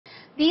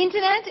The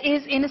internet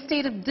is in a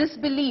state of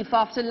disbelief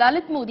after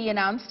Lalit Modi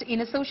announced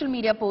in a social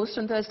media post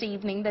on Thursday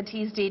evening that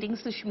he is dating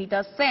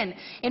Sushmita Sen.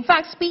 In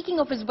fact, speaking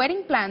of his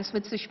wedding plans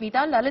with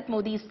Sushmita, Lalit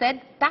Modi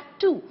said that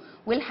too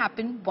will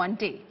happen one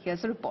day.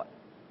 Here's a report.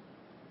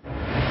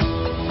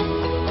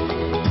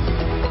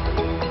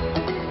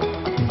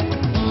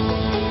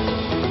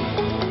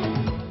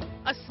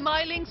 A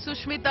smiling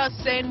Sushmita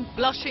Sen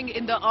blushing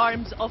in the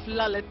arms of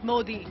Lalit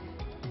Modi.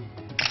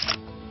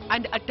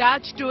 And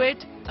attached to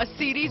it, a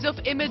series of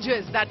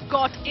images that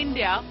caught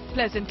India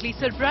pleasantly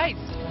surprised.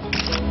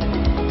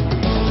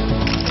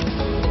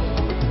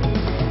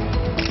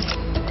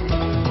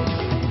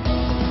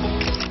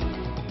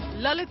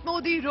 Lalit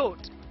Modi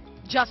wrote,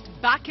 "Just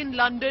back in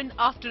London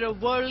after a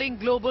whirling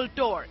global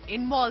tour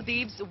in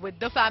Maldives with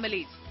the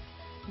families.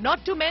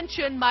 Not to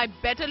mention my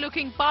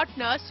better-looking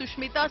partner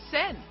Sushmita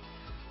Sen.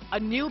 A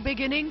new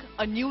beginning,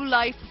 a new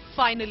life,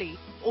 finally,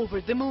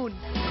 over the moon."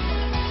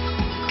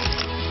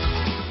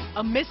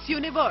 A Miss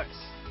Universe,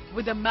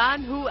 with a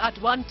man who at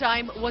one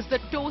time was the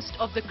toast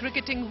of the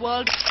cricketing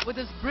world with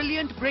his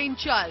brilliant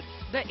brainchild,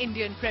 the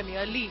Indian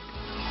Premier League.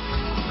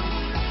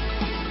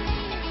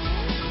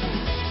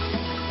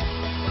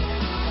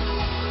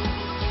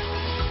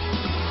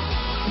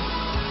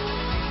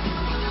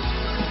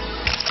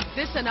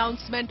 This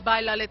announcement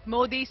by Lalit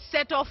Modi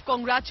set off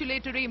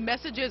congratulatory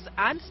messages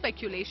and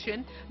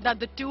speculation that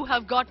the two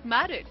have got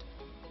married.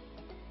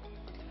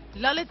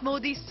 Lalit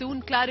Modi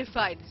soon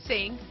clarified,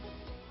 saying,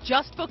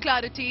 "Just for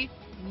clarity,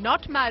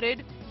 not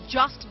married,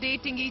 just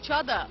dating each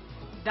other.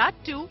 That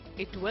too,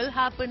 it will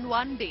happen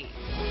one day."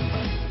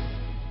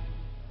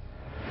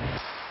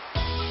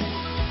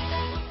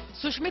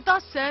 Sushmita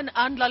Sen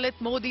and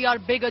Lalit Modi are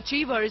big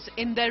achievers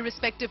in their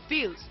respective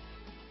fields.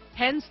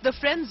 Hence the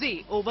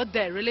frenzy over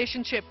their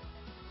relationship.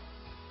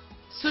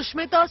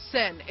 Sushmita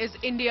Sen is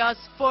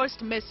India's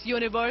first Miss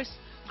Universe,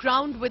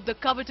 crowned with the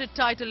coveted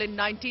title in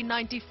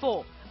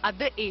 1994 at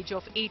the age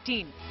of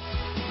 18.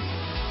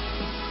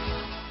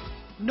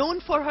 Known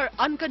for her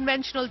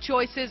unconventional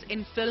choices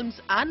in films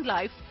and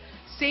life,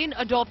 Sen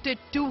adopted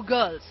 2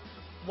 girls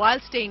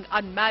while staying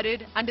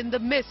unmarried and in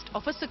the midst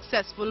of a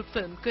successful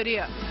film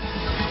career.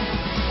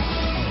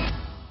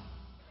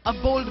 A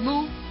bold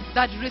move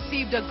that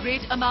received a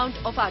great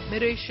amount of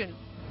admiration.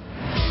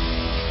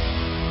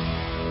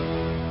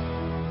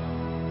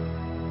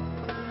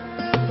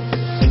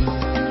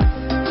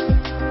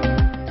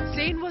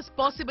 Sen was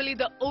possibly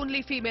the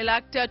only female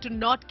actor to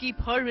not keep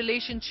her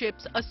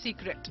relationships a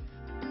secret.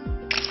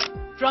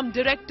 From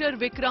director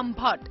Vikram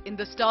Bhatt in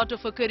the start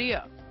of her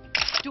career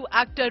to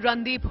actor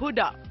Randeep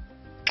Hooda,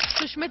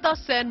 Sushmita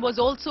Sen was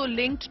also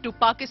linked to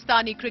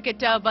Pakistani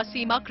cricketer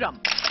Wasim Akram.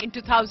 In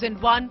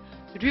 2001,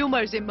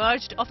 rumours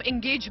emerged of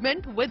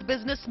engagement with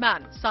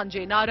businessman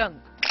Sanjay Narang.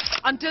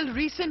 Until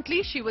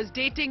recently, she was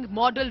dating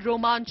model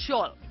Roman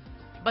Shaw,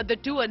 but the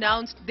two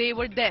announced they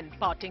were then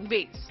parting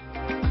ways.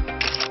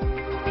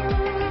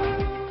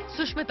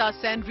 Sushmita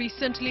Sen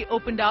recently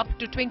opened up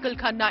to Twinkle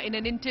Khanna in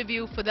an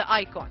interview for the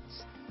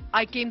Icons.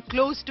 "I came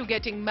close to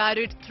getting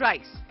married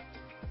thrice.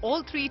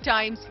 All 3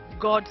 times,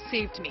 God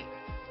saved me.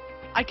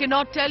 I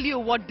cannot tell you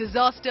what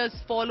disasters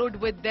followed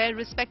with their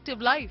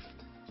respective life.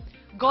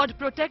 God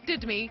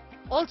protected me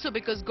also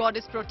because God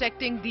is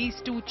protecting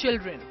these 2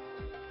 children.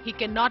 He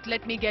cannot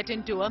let me get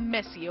into a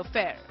messy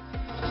affair."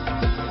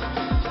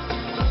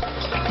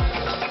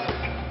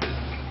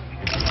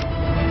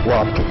 वो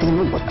आपके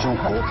तीनों बच्चों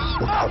को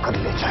उठाकर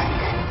ले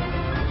जाएंगे।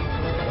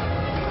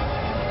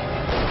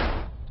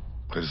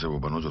 फिर से वो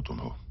बनो जो तुम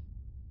हो।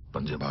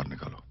 पंजे बाहर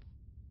निकालो,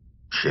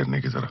 शेरनी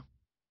की तरह,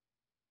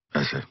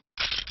 ऐसे।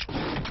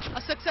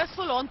 A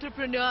successful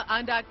entrepreneur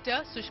and actor,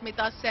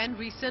 Sushmita Sen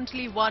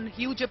recently won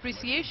huge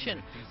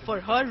appreciation for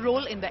her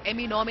role in the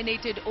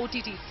Emmy-nominated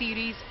OTT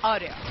series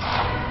Arya.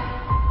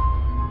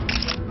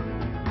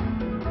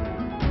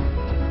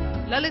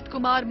 Lalit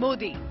Kumar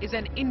Modi is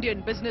an Indian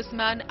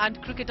businessman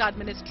and cricket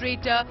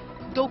administrator,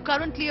 though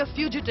currently a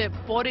fugitive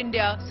for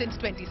India since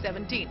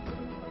 2017.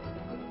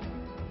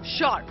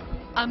 Sharp,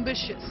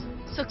 ambitious,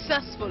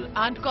 successful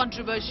and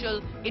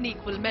controversial in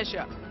equal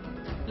measure,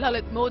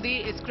 Lalit Modi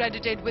is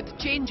credited with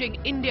changing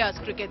India's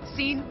cricket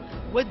scene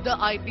with the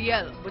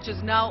IPL, which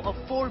is now a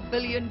 $4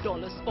 billion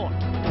sport.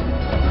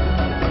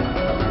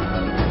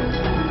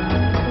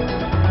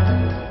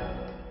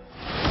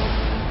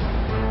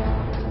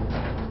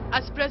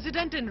 As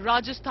president in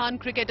Rajasthan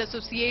Cricket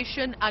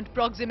Association and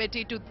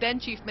proximity to then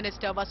Chief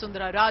Minister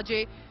Vasundhara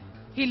Raje,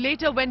 he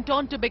later went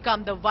on to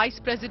become the Vice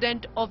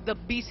President of the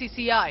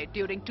BCCI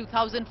during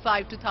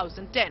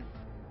 2005-2010.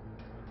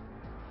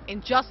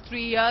 In just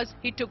 3 years,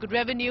 he took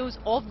revenues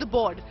of the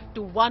board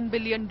to $1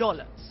 billion.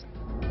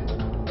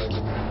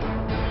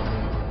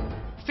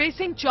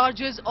 Facing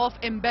charges of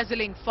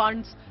embezzling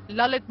funds,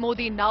 Lalit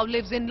Modi now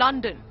lives in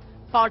London,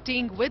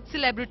 partying with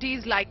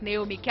celebrities like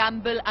Naomi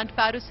Campbell and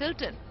Paris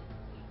Hilton.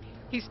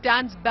 He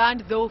stands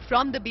banned though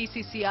from the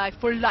BCCI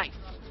for life.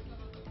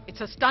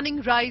 It's a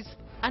stunning rise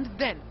and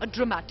then a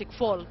dramatic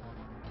fall.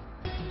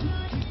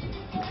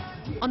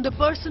 On the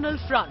personal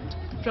front,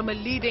 from a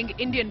leading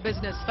Indian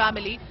business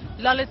family,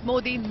 Lalit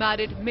Modi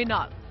married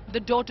Minal, the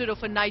daughter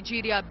of a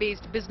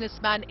Nigeria-based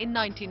businessman, in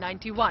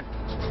 1991.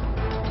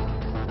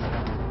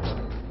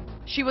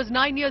 She was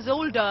 9 years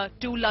older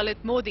to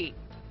Lalit Modi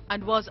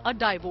and was a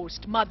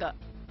divorced mother.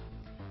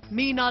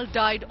 Minal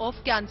died of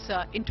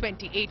cancer in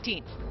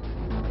 2018.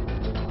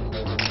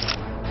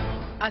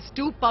 As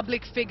two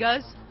public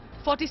figures,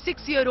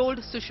 46-year-old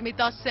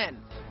Sushmita Sen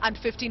and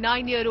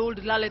 59-year-old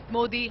Lalit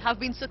Modi have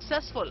been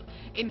successful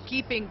in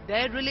keeping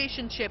their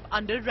relationship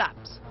under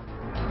wraps,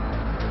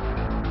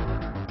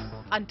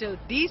 until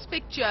these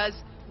pictures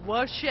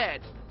were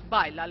shared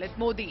by Lalit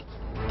Modi.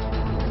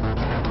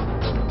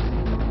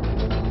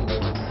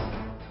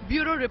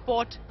 Bureau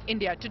Report,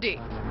 India Today.